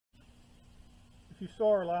If you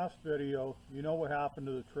saw our last video, you know what happened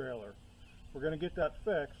to the trailer. We're going to get that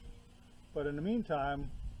fixed, but in the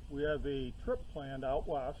meantime, we have a trip planned out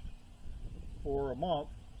west for a month,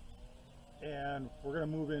 and we're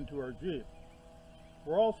going to move into our Jeep.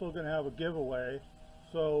 We're also going to have a giveaway,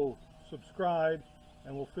 so subscribe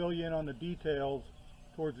and we'll fill you in on the details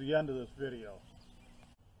towards the end of this video.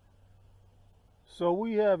 So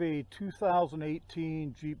we have a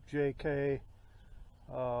 2018 Jeep JK.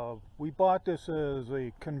 We bought this as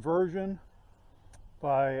a conversion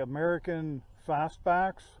by American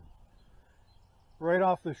Fastbacks. Right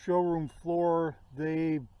off the showroom floor,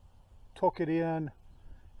 they took it in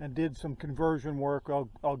and did some conversion work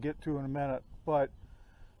I'll get to in a minute. But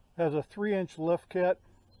it has a 3-inch lift kit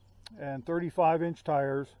and 35-inch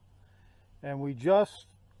tires, and we just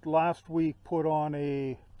last week put on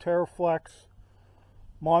a TerraFlex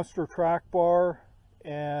monster track bar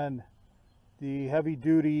and the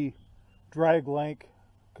heavy-duty drag link,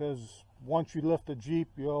 because once you lift a Jeep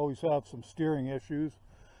you always have some steering issues.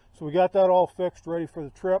 So we got that all fixed, ready for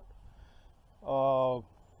the trip.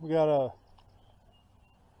 We got a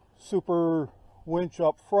super winch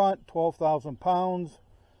up front, 12,000 pounds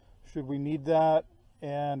should we need that,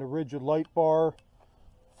 and a rigid light bar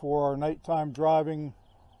for our nighttime driving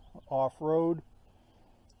off-road.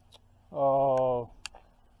 On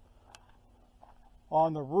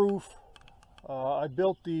the roof, I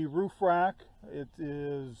built the roof rack. It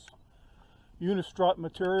is unistrut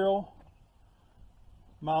material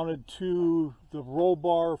mounted to the roll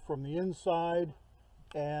bar from the inside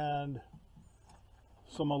and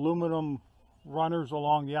some aluminum runners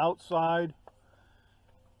along the outside,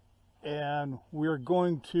 and we're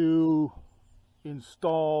going to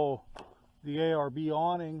install the ARB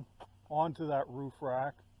awning onto that roof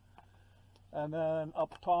rack. And then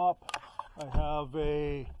up top I have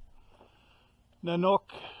a Nanook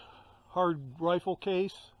hard rifle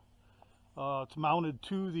case. It's mounted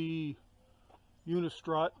to the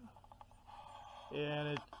unistrut and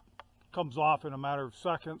it comes off in a matter of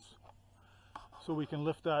seconds, so we can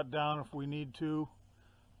lift that down if we need to.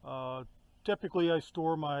 Typically I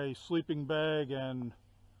store my sleeping bag and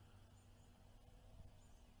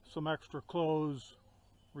some extra clothes,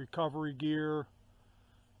 recovery gear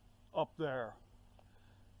up there.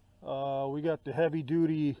 We got the heavy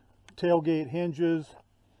duty tailgate hinges,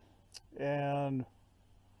 and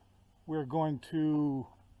we're going to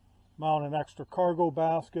mount an extra cargo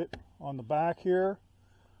basket on the back here.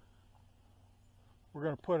 We're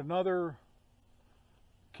going to put another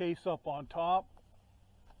case up on top,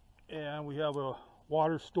 and we have a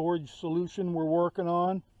water storage solution we're working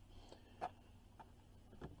on.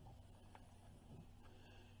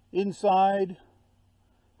 Inside,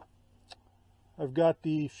 I've got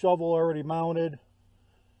the shovel already mounted.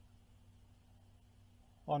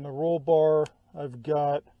 On the roll bar, I've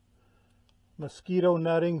got mosquito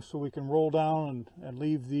netting so we can roll down and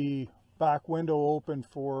leave the back window open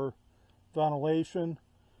for ventilation.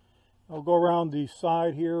 I'll go around the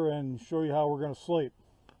side here and show you how we're going to sleep.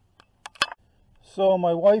 So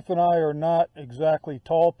my wife and I are not exactly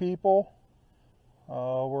tall people.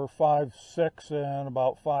 We're 5'6" and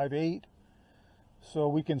about 5'8", so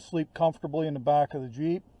we can sleep comfortably in the back of the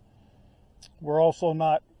Jeep. We're also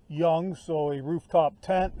not young, so a rooftop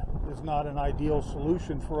tent is not an ideal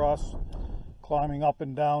solution for us. Climbing up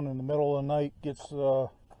and down in the middle of the night gets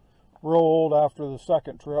real old after the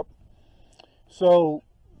second trip. So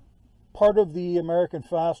part of the American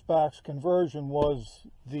Fastbacks conversion was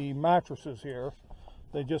the mattresses here.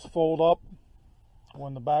 They just fold up.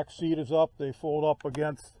 When the back seat is up, they fold up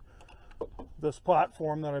against this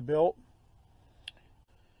platform that I built.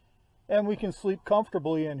 And we can sleep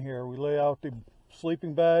comfortably in here. We lay out the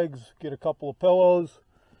sleeping bags, get a couple of pillows,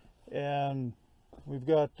 and we've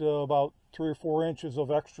got about 3 or 4 inches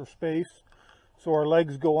of extra space. So our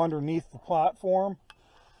legs go underneath the platform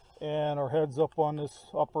and our head's up on this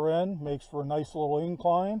upper end. Makes for a nice little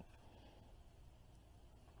incline.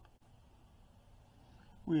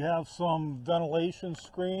 We have some ventilation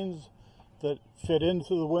screens that fit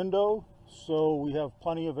into the window, so we have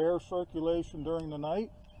plenty of air circulation during the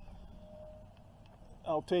night.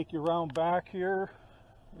 I'll take you around back here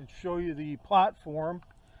and show you the platform.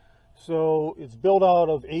 So it's built out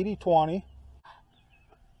of 80/20.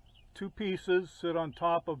 2 pieces sit on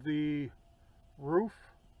top of the roof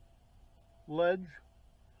ledge.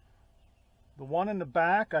 The one in the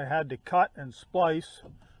back I had to cut and splice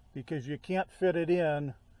because you can't fit it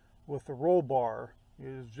in with the roll bar.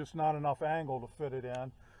 There's just not enough angle to fit it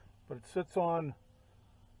in, but it sits on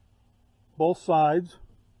both sides.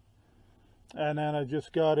 And then I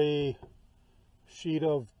just got a sheet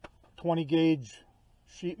of 20 gauge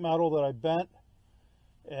sheet metal that I bent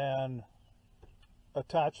and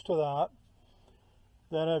attach to that.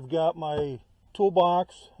 Then I've got my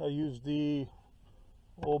toolbox. I use the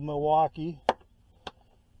old Milwaukee,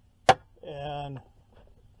 and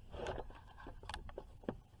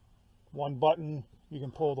one button, you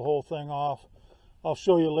can pull the whole thing off. I'll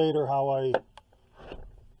show you later how I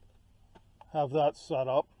have that set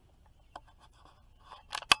up.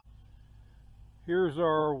 Here's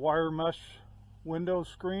our wire mesh window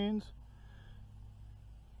screens.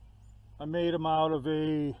 I made them out of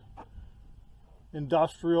a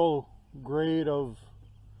industrial grade of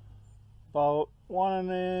about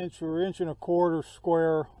 1 inch or 1.25 inch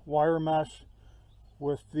square wire mesh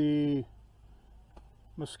with the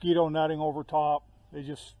mosquito netting over top. They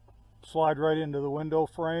just slide right into the window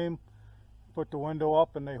frame, put the window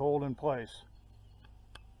up, and they hold in place.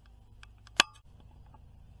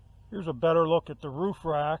 Here's a better look at the roof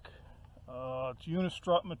rack. It's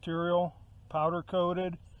unistrut material, powder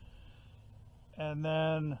coated, and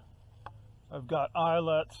then I've got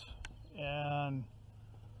eyelets and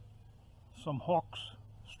some hooks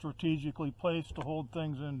strategically placed to hold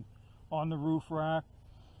things in on the roof rack.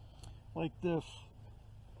 Like this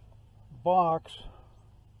box,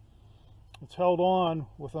 it's held on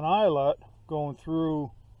with an eyelet going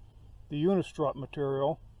through the unistrut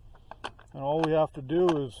material, and all we have to do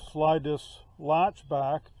is slide this latch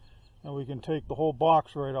back and we can take the whole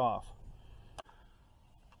box right off.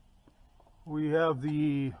 We have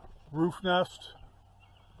the roof nest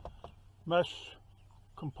mesh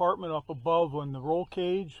compartment up above on the roll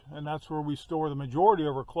cage, and that's where we store the majority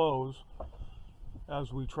of our clothes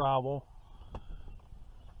as we travel.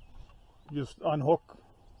 Just unhook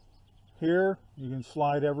here, you can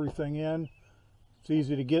slide everything in. It's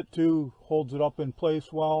easy to get to, holds it up in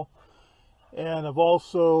place well. And I've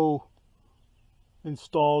also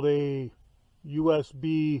installed a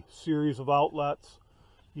USB series of outlets.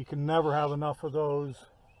 You can never have enough of those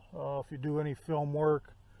if you do any film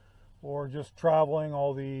work or just traveling.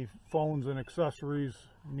 All the phones and accessories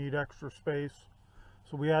need extra space,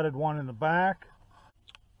 so we added one in the back.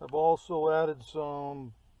 I've also added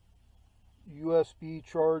some USB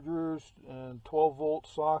chargers and 12-volt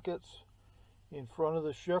sockets in front of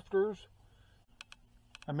the shifters.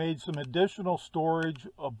 I made some additional storage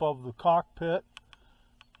above the cockpit.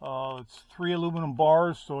 It's 3 aluminum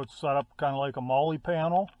bars, so it's set up kind of like a molly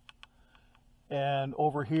panel. And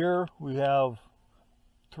over here we have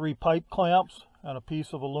 3 pipe clamps and a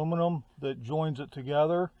piece of aluminum that joins it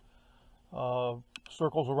together,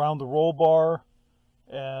 circles around the roll bar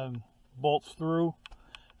and bolts through.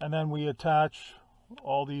 And then we attach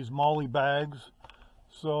all these molly bags,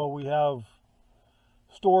 so we have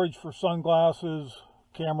storage for sunglasses,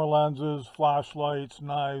 camera lenses, flashlights,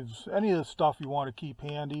 knives, any of the stuff you want to keep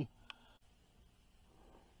handy.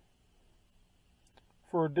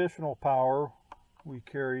 For additional power, we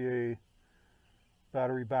carry a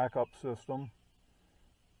battery backup system.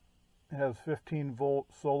 It has 15-volt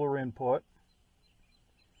solar input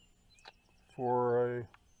for a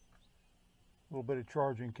little bit of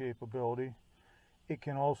charging capability. It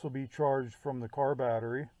can also be charged from the car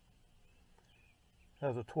battery. It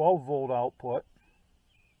has a 12-volt output.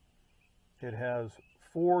 It has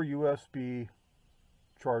 4 USB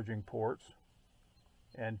charging ports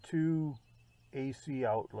and 2 AC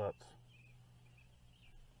outlets.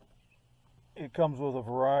 It comes with a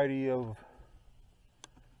variety of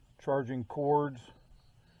charging cords,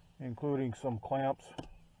 including some clamps.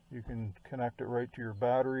 You can connect it right to your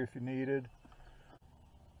battery if you needed.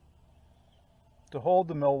 To hold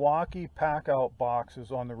the Milwaukee pack-out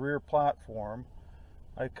boxes on the rear platform,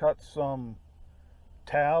 I cut some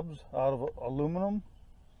tabs out of aluminum.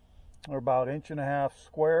 They're about 1.5 inches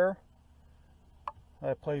square.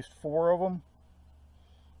 I placed 4 of them.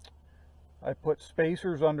 I put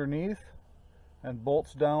spacers underneath and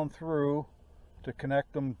bolts down through to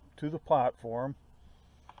connect them to the platform,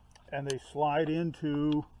 and they slide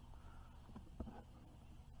into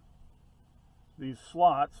these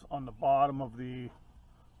slots on the bottom of the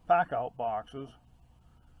pack-out boxes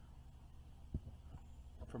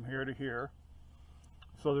from here to here.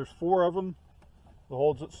 So there's 4 of them that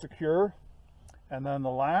holds it secure, and then the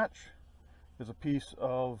latch is a piece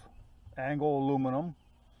of angle aluminum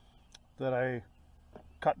that I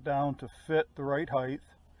cut down to fit the right height,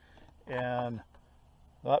 and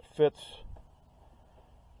that fits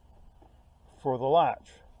for the latch.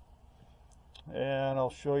 And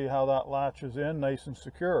I'll show you how that latch is in nice and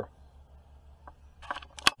secure.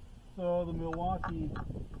 So the Milwaukee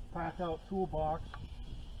pack-out toolbox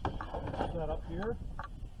is set up here.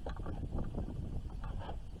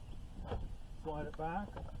 Slide it back,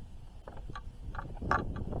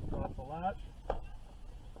 drop the latch,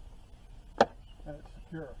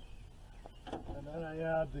 secure. And then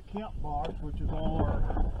I add the camp box, which is all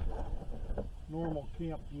our normal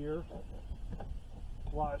camp gear,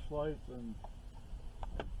 flashlights and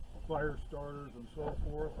fire starters and so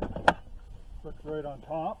forth. Click right on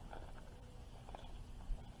top.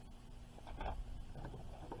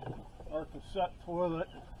 Our cassette toilet,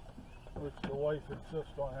 which the wife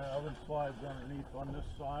insists on having, slides underneath on this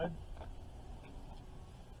side.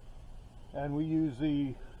 And we use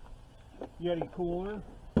the Yeti cooler,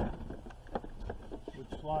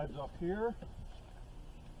 which slides up here.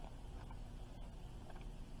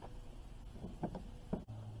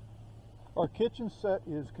 Our kitchen set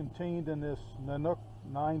is contained in this Nanook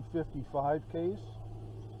 955 case.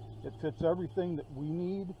 It fits everything that we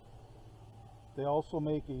need. They also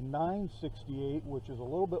make a 968, which is a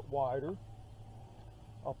little bit wider.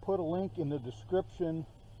 I'll put a link in the description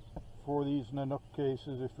for these Nanook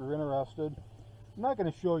cases if you're interested. I'm not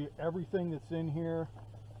going to show you everything that's in here,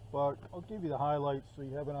 but I'll give you the highlights so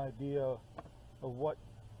you have an idea of what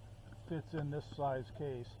fits in this size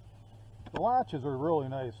case. The latches are really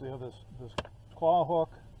nice. They have this claw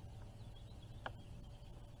hook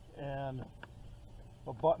and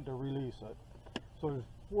a button to release it. So there's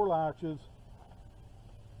 4 latches,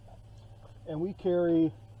 and we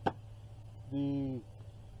carry the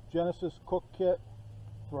Genesis cook kit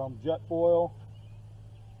from Jetboil,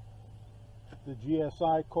 the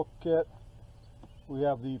GSI cook kit. We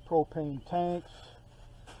have the propane tanks.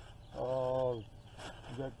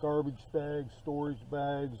 We've got garbage bags, storage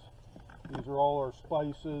bags. These are all our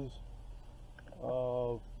spices,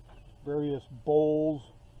 various bowls.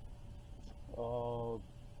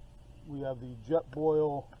 We have the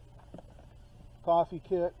Jetboil coffee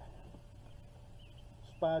kit,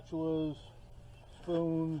 spatulas,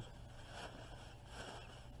 spoons,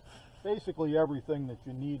 basically everything that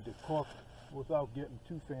you need to cook without getting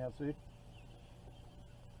too fancy.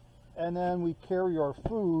 And then we carry our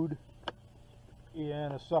food in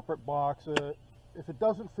a separate box. If it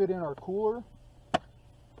doesn't fit in our cooler,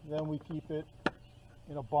 then we keep it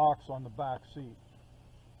in a box on the back seat.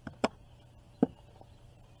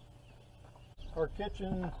 Our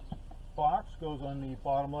kitchen box goes on the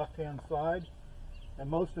bottom left hand side, and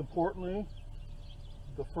most importantly,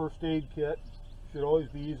 the first aid kit should always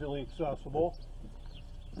be easily accessible.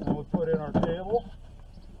 And we put in our table,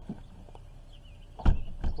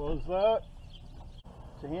 close that.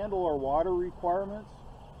 To handle our water requirements,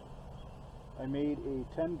 I made a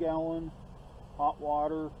 10-gallon hot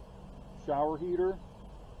water shower heater,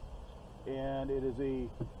 and it is a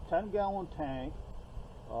 10-gallon tank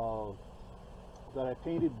that I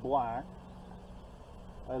painted black.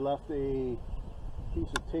 I left a piece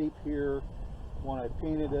of tape here when I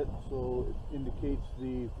painted it so it indicates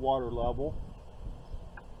the water level.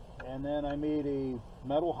 And then I made a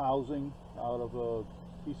metal housing out of a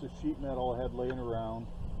piece of sheet metal I had laying around,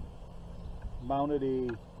 mounted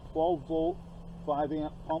a 12-volt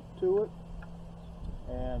 5-amp pump to it,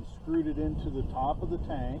 and screwed it into the top of the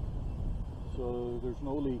tank so there's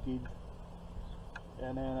no leakage,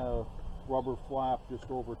 and then a rubber flap just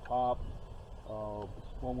over top.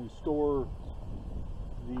 When we store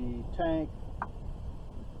the tank,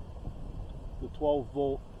 the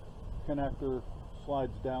 12-volt connector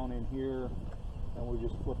slides down in here, and we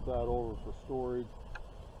just flip that over for storage.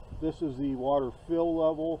 This is the water fill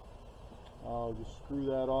level. Just screw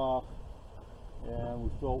that off and we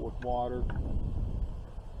fill it with water.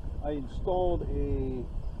 I installed a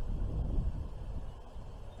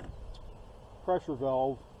pressure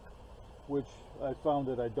valve, which I found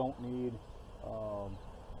that I don't need.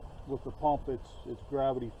 With the pump, it's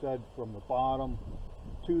gravity fed from the bottom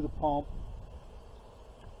to the pump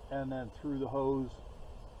and then through the hose.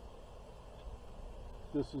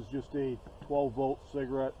 This is just a 12-volt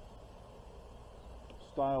cigarette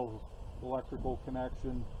style electrical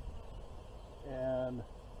connection, and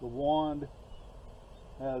the wand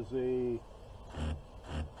has a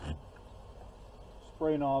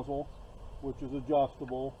spray nozzle which is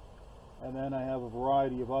adjustable, and then I have a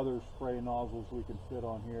variety of other spray nozzles we can fit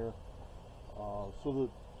on here.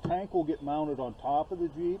 So the tank will get mounted on top of the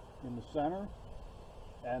Jeep in the center,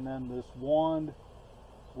 and then this wand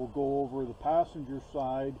will go over the passenger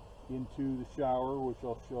side into the shower, which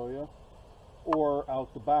I'll show you, or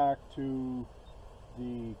out the back to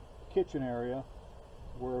the kitchen area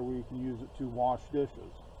where we can use it to wash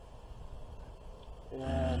dishes.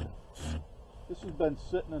 And this has been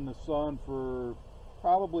sitting in the sun for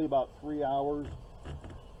probably about 3 hours.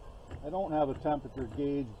 I don't have a temperature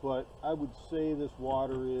gauge, but I would say this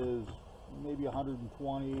water is maybe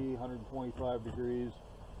 120, 125 degrees.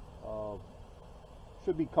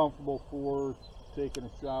 Should be comfortable for taking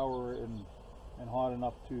a shower and and hot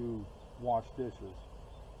enough to wash dishes.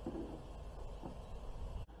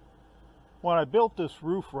 When I built this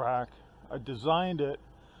roof rack, I designed it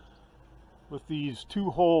with these two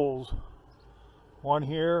holes, one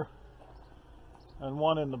here and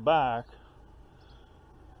one in the back,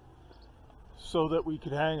 so that we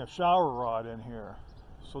could hang a shower rod in here.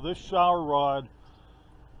 So this shower rod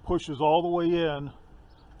pushes all the way in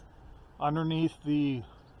underneath the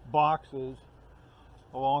boxes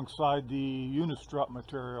alongside the unistrut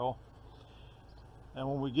material, and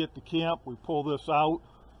when we get to camp we pull this out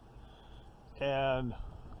and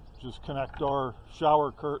just connect our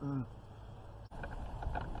shower curtain.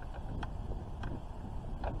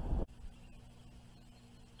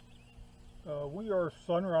 We are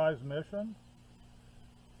Sunrise Mission,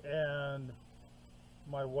 and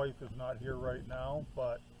my wife is not here right now,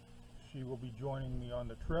 but she will be joining me on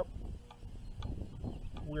the trip.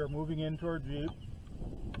 We are moving into our Jeep,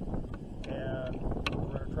 and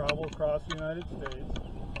we're going to travel across the United States.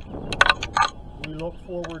 We look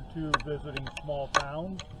forward to visiting small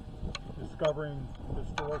towns, discovering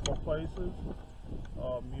historical places,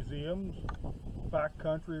 museums,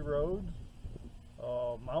 backcountry roads,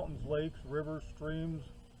 mountains, lakes, rivers, streams,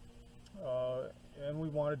 and we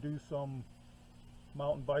want to do some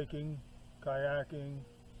mountain biking, kayaking,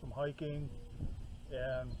 some hiking,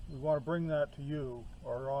 and we want to bring that to you,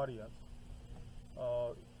 our audience.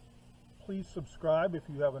 Please subscribe if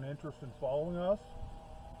you have an interest in following us.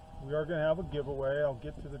 We are going to have a giveaway. I'll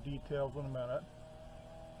get to the details in a minute.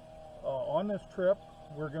 On this trip,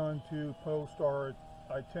 we're going to post our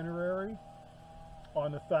itinerary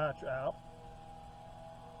on the Thatch app.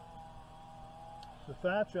 The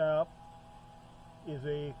Thatch app is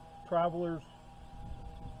a traveler's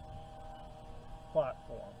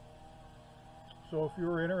platform. So if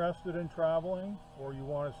you're interested in traveling, or you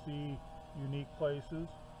want to see unique places,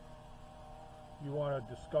 you want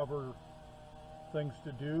to discover things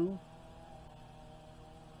to do,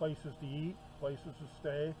 places to eat, places to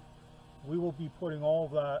stay, we will be putting all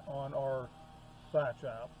of that on our Thatch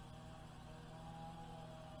app.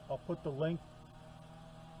 I'll put the link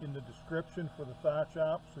in the description for the Thatch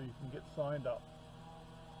app so you can get signed up.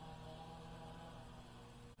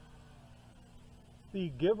 The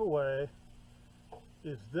giveaway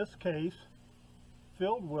is this case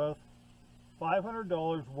filled with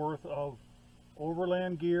 $500 worth of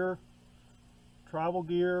overland gear, travel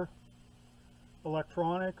gear,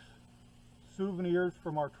 electronics, souvenirs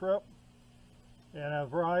from our trip, and a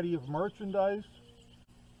variety of merchandise.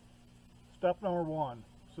 Step number 1,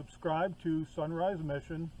 subscribe to Sunrise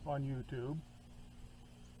Mission on YouTube.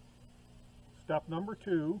 Step number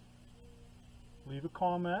 2, leave a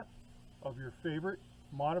comment of your favorite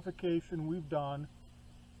modification we've done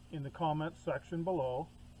in the comment section below.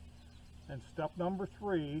 And step number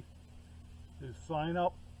 3 is sign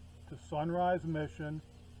up to Sunrise Mission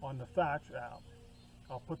on the Thatch app.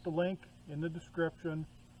 I'll put the link in the description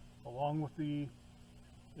along with the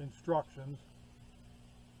instructions.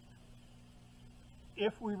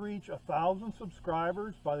 If we reach 1,000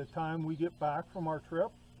 subscribers by the time we get back from our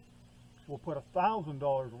trip, we'll put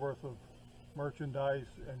 $1,000 worth of merchandise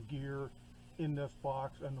and gear in this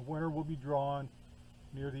box, and the winner will be drawn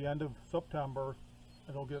near the end of September,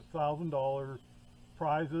 and they'll get $1,000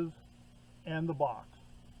 prizes and the box.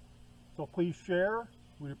 So please share.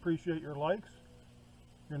 We'd appreciate your likes,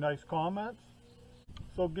 your nice comments.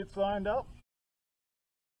 So get signed up.